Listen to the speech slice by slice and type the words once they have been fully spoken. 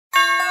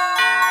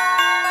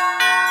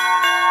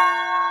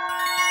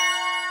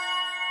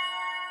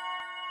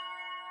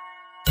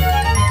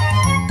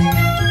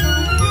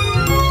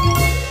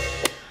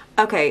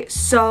Okay,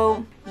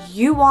 so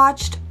you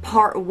watched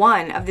part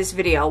 1 of this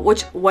video,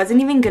 which wasn't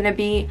even gonna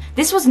be,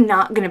 this was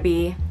not gonna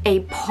be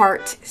a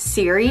part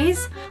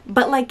series,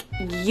 but like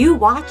you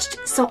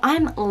watched, so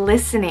I'm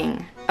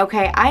listening.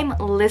 Okay, I'm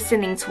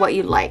listening to what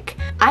you like.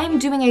 I'm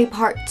doing a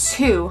part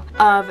 2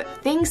 of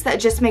things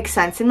that just make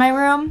sense in my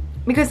room,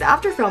 because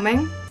after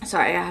filming,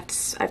 sorry, I have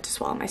to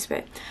swallow my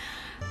spit.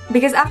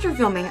 Because after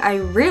filming, I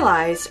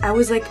realized, I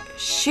was like,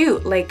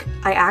 shoot, like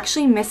I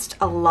actually missed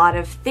a lot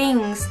of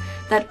things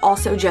that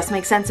also just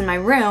make sense in my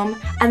room,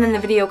 and then the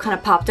video kind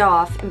of popped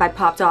off, and by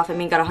popped off I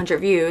mean got 100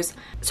 views.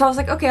 So I was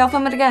like, okay, I'll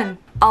film it again.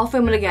 I'll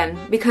film it again,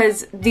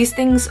 because these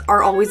things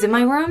are always in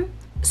my room,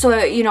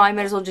 so you know, I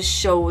might as well just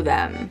show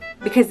them,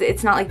 because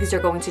it's not like these are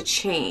going to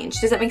change.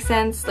 Does that make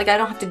sense? Like I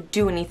don't have to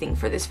do anything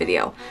for this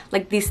video.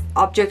 Like these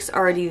objects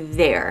are already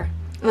there.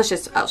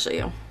 I'll show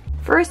you.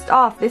 First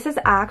off, this is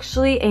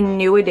actually a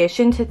new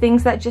addition to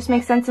things that just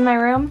make sense in my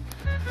room.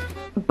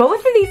 Both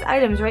of these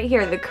items right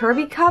here, the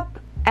Kirby cup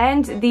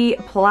and the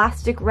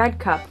plastic red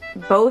cup,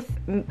 both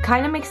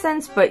kind of make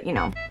sense, but you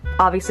know,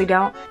 obviously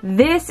don't.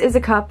 This is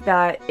a cup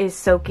that is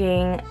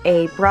soaking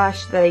a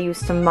brush that I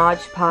used to Mod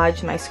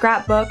Podge my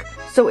scrapbook,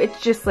 so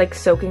it's just like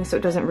soaking so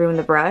it doesn't ruin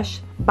the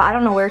brush. But I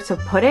don't know where to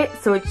put it,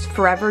 so it's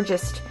forever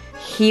just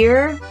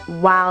here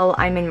while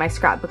I'm in my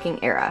scrapbooking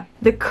era.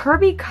 The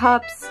Kirby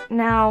cups,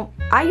 now,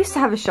 I used to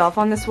have a shelf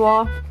on this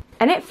wall,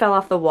 and it fell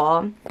off the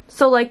wall.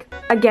 So like,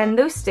 again,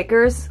 those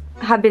stickers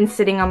have been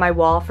sitting on my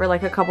wall for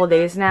like a couple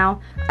days now.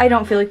 I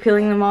don't feel like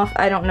peeling them off.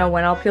 I don't know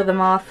when I'll peel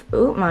them off.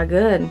 Oh my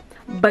good.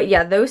 But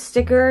yeah, those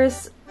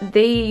stickers,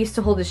 they used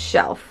to hold a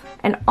shelf.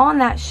 And on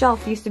that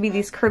shelf used to be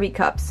these Kirby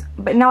cups.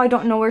 But now I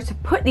don't know where to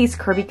put these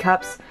Kirby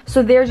cups,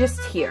 so they're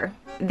just here.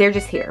 They're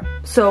just here.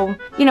 So,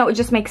 you know, it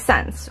just makes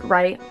sense,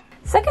 right?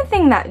 Second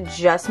thing that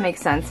just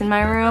makes sense in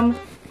my room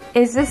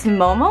is this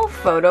Momo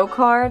photo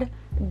card.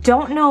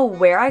 Don't know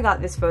where I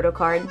got this photo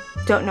card.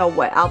 Don't know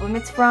what album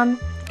it's from.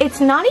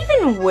 It's not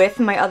even with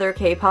my other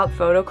K-pop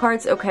photo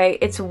cards, okay?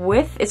 It's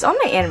on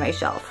my anime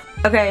shelf,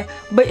 okay?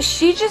 But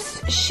she's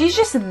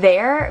just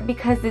there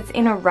because it's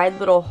in a red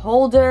little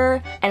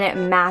holder and it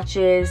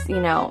matches, you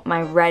know,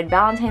 my red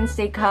Valentine's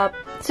Day cup.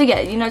 So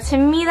yeah, you know, to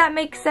me that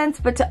makes sense,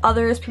 but to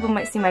others, people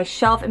might see my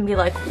shelf and be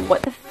like,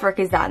 what the frick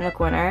is that in the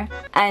corner?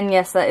 And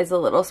yes, that is a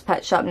little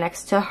pet shop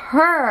next to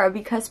her,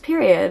 because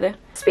period.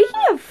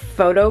 Speaking of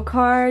photo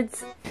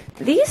cards,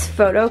 these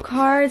photo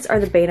cards are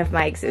the bane of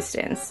my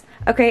existence.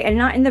 Okay, and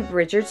not in the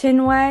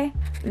Bridgerton way.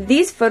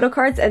 These photo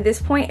cards at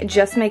this point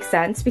just make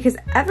sense because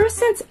ever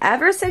since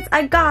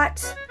I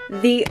got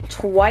the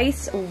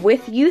Twice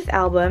with Youth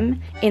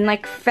album in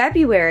like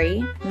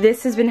February,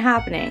 this has been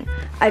happening.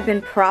 I've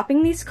been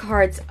propping these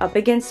cards up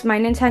against my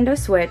Nintendo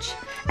Switch,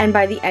 and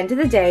by the end of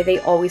the day, they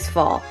always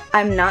fall.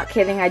 I'm not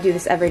kidding, I do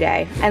this every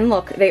day. And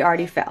look, they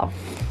already fell.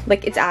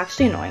 Like, it's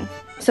actually annoying.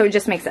 So it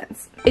just makes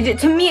sense.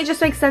 To me, it just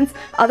makes sense.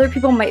 Other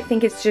people might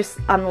think it's just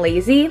I'm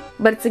lazy,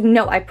 but it's like,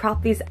 no, I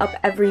prop these up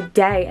every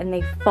day and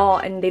they fall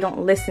and they don't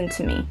listen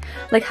to me.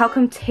 Like, how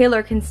come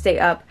Taylor can stay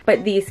up,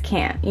 but these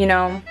can't, you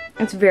know?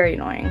 It's very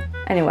annoying.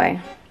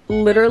 Anyway,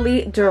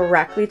 literally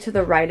directly to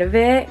the right of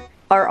it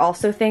are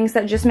also things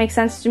that just make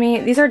sense to me.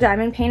 These are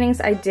diamond paintings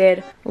I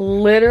did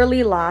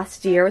literally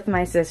last year with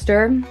my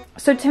sister.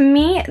 So to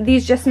me,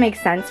 these just make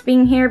sense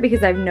being here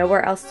because I have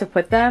nowhere else to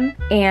put them.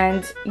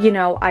 And, you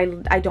know, I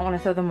don't want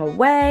to throw them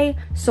away.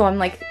 So I'm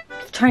like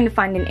trying to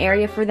find an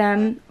area for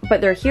them,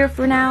 but they're here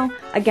for now.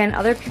 Again,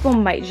 other people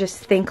might just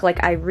think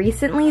like I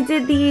recently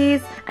did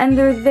these and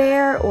they're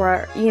there,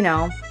 or, you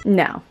know,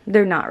 no,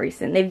 they're not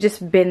recent. They've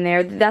just been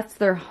there. That's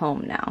their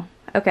home now.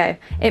 Okay,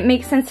 it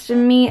makes sense to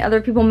me.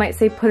 Other people might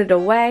say put it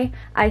away.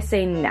 I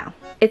say no,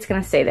 it's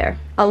gonna stay there,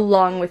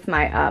 along with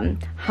my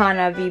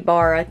Hana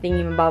Vibara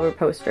thingy-mabobber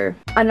poster.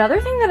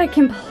 Another thing that I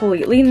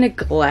completely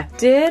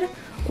neglected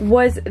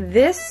was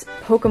this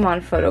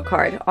Pokemon photo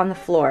card on the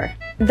floor.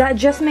 That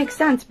just makes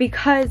sense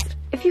because,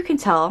 if you can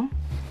tell,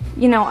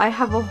 you know, I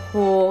have a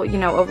whole, you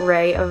know,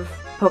 array of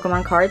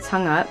Pokemon cards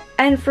hung up,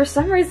 and for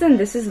some reason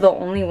this is the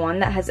only one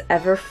that has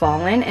ever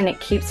fallen and it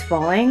keeps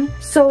falling,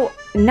 so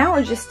now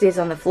it just stays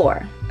on the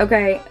floor.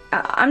 Okay,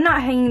 I'm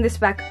not hanging this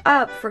back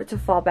up for it to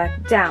fall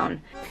back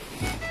down.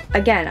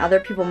 Again, other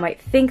people might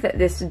think that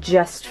this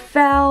just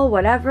fell,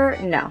 whatever.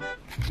 No,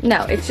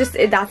 it's just,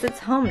 that's its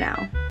home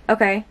now.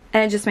 Okay,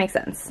 and it just makes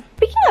sense.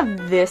 Speaking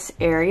of this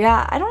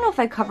area, I don't know if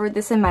I covered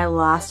this in my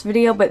last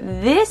video, but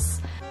this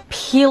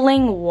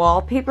peeling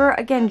wallpaper,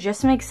 again,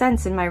 just makes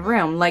sense in my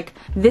room. Like,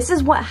 this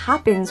is what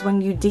happens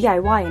when you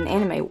DIY an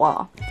anime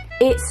wall.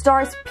 It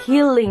starts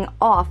peeling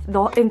off.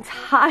 The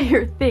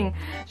entire thing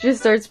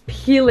just starts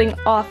peeling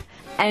off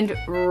and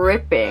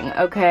ripping,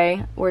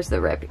 okay? Where's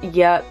the rip?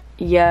 Yep.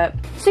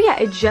 So yeah,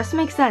 it just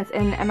makes sense.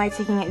 And am I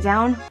taking it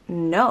down?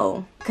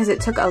 No, because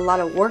it took a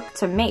lot of work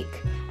to make,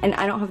 and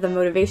I don't have the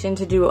motivation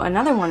to do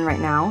another one right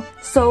now.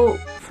 So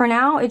for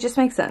now, it just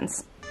makes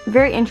sense.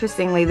 Very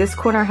interestingly, this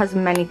corner has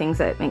many things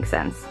that make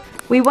sense.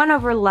 We went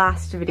over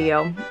last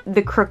video,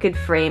 the crooked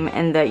frame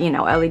and the, you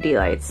know, LED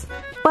lights.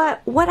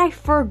 But what I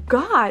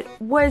forgot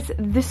was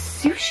the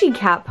sushi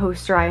cat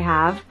poster I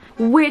have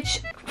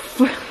which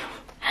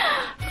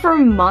for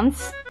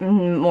months,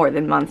 more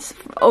than months,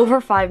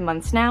 over 5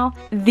 months now,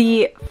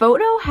 the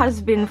photo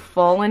has been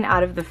fallen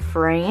out of the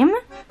frame.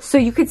 So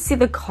you could see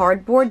the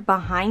cardboard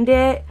behind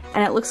it,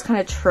 and it looks kind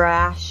of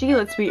trashy,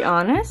 let's be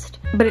honest.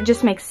 But it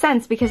just makes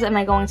sense, because am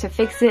I going to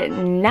fix it?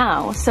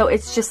 No. So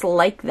it's just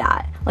like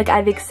that. Like,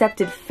 I've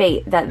accepted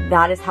fate that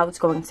that is how it's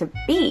going to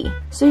be.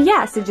 So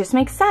yes, it just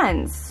makes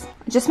sense.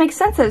 It just makes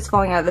sense that it's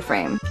falling out of the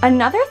frame.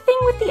 Another thing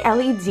with the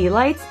LED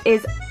lights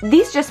is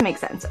these just make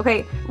sense,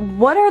 okay?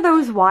 What are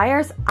those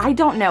wires? I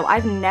don't know.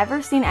 I've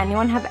never seen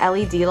anyone have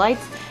LED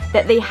lights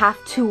that they have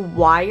to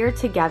wire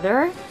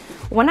together.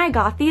 When I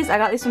got these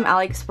from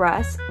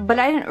AliExpress, but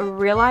I didn't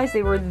realize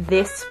they were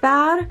this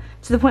bad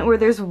to the point where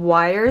there's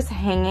wires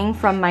hanging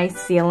from my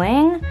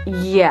ceiling.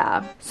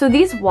 Yeah. So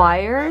these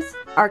wires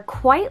are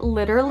quite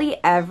literally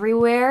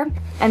everywhere,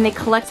 and they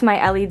collect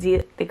my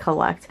LED,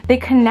 they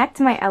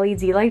connect my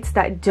LED lights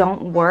that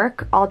don't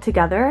work all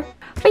together.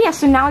 But yeah,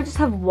 so now I just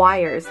have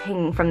wires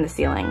hanging from the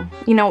ceiling.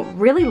 You know,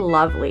 really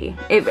lovely.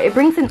 It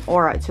brings an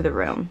aura to the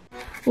room.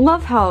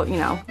 Love how, you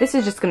know, this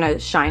is just gonna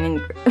shine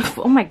in.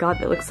 Oh my god,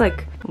 that looks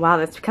like, wow,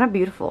 that's kind of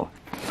beautiful.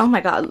 Oh my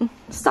god,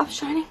 stop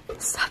shining.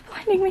 Stop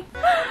blinding me.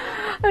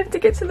 I have to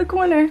get to the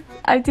corner.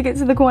 I have to get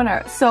to the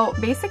corner. So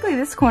basically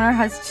this corner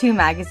has 2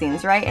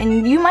 magazines, right?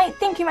 And you might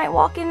think, you might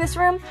walk in this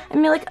room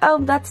and be like, oh,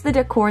 that's the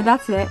decor,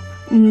 that's it.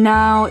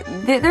 No,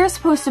 there's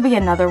supposed to be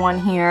another one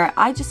here.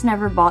 I just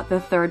never bought the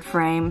 3rd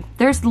frame.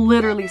 There's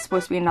literally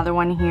supposed to be another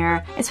one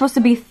here. It's supposed to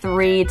be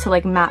 3 to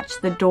like match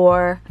the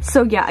door.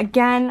 So yeah,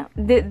 again,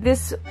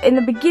 this in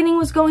the beginning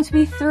was going to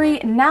be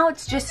 3, and now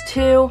it's just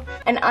 2,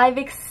 and I've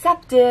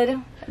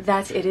accepted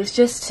that it is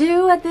just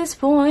 2 at this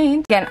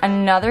point. Again,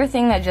 another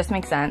thing that just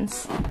makes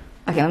sense.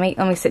 Okay,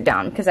 let me sit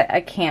down, because I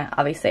can't,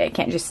 obviously I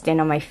can't just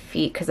stand on my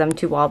feet because I'm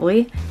too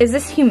wobbly. Is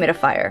this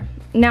humidifier.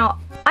 Now,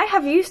 I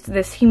have used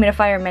this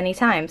humidifier many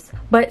times,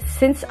 but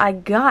since I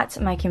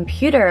got my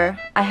computer,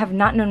 I have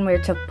not known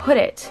where to put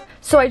it.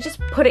 So I just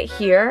put it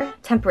here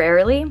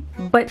temporarily,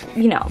 but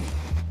you know,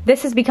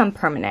 this has become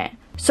permanent.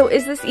 So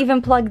is this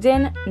even plugged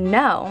in?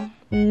 No.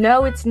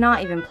 No, it's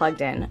not even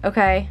plugged in,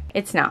 okay?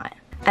 It's not.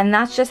 And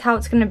that's just how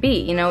it's gonna be,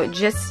 you know,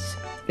 it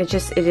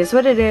is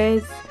what it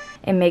is.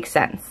 It makes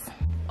sense.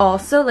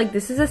 Also, like,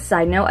 this is a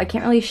side note, I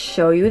can't really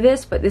show you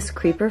this, but this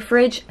creeper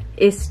fridge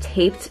is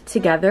taped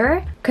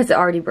together because it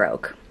already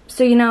broke.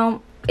 So, you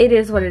know, it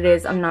is what it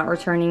is. I'm not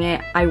returning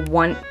it. I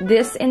want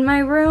this in my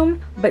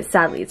room, but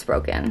sadly it's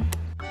broken.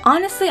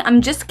 Honestly,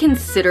 I'm just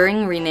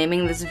considering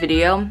renaming this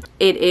video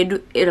It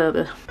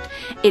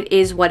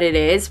Is What It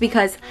Is,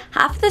 because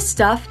half the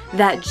stuff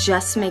that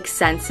just makes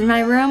sense in my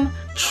room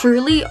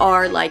truly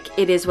are like,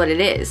 it is what it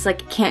is.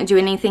 Like, can't do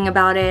anything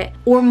about it,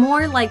 or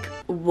more like,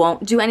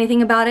 won't do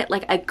anything about it.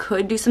 Like, I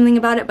could do something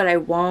about it, but I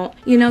won't,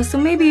 you know, so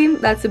maybe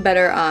that's a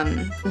better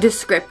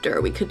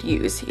descriptor we could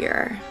use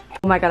here.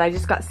 Oh my god, I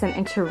just got sent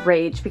into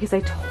rage because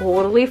I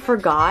totally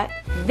forgot.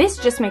 This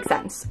just makes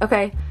sense,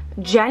 okay?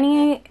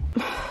 Jenny,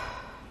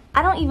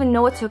 I don't even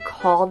know what to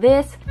call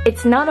this.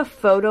 It's not a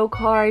photo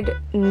card,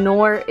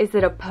 nor is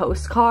it a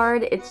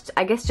postcard. It's,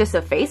 I guess, just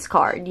a face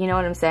card, you know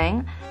what I'm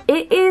saying?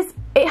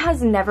 It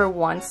has never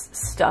once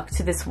stuck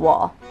to this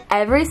wall.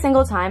 Every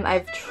single time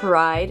I've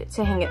tried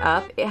to hang it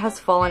up, it has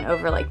fallen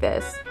over like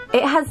this.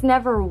 It has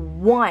never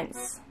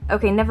once,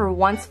 okay, never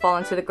once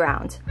fallen to the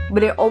ground,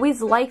 but it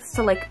always likes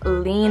to like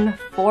lean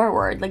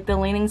forward, like the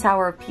Leaning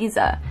Tower of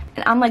Pisa.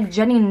 And I'm like,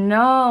 Jenny,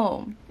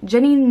 no.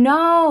 Jenny,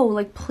 no.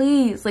 Like,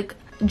 please, like,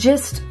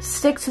 just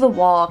stick to the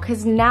wall,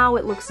 because now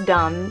it looks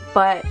dumb,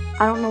 but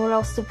I don't know what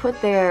else to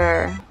put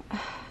there.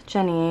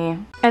 Jenny.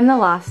 And the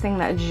last thing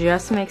that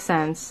just makes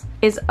sense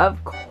is,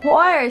 of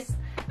course,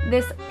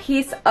 this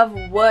piece of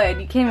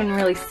wood. You can't even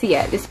really see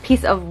it. This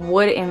piece of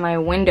wood in my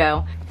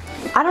window.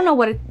 I don't know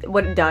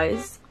what it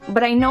does,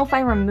 but I know if I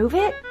remove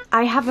it,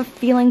 I have a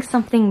feeling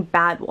something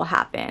bad will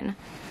happen.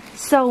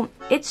 So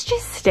it's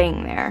just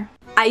staying there.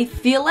 I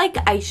feel like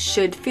I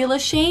should feel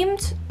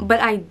ashamed, but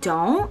I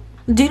don't.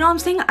 Do you know what I'm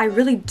saying? I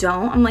really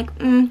don't. I'm like,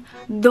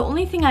 the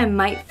only thing I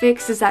might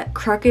fix is that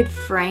crooked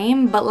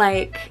frame, but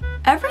like,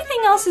 everything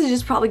else is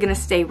just probably gonna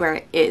stay where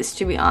it is,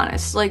 to be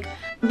honest. Like,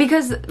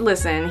 because,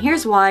 listen,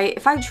 here's why.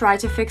 If I try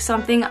to fix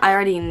something, I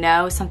already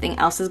know something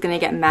else is gonna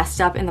get messed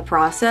up in the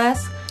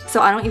process, so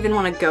I don't even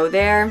want to go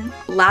there.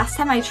 Last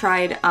time I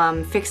tried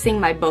fixing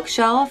my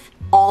bookshelf,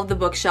 all the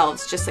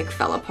bookshelves just like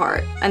fell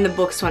apart, and the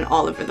books went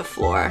all over the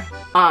floor.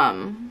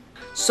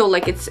 So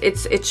like,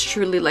 it's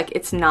truly like,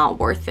 it's not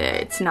worth it.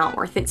 It's not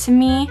worth it to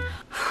me.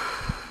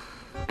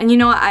 And you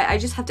know what, I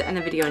just have to end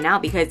the video now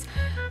because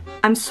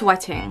I'm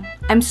sweating.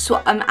 I'm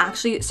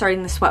actually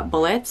starting to sweat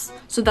bullets.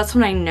 So that's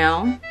when I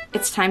know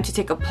it's time to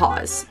take a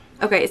pause.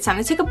 Okay, it's time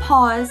to take a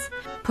pause,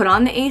 put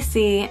on the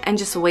AC, and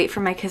just wait for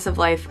my Kiss of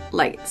Life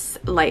that's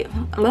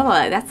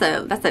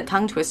a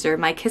tongue twister.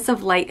 My Kiss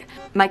of Life,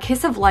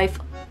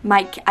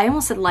 I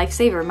almost said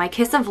Lifesaver, my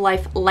Kiss of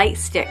Life light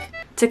stick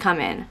to come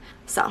in.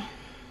 So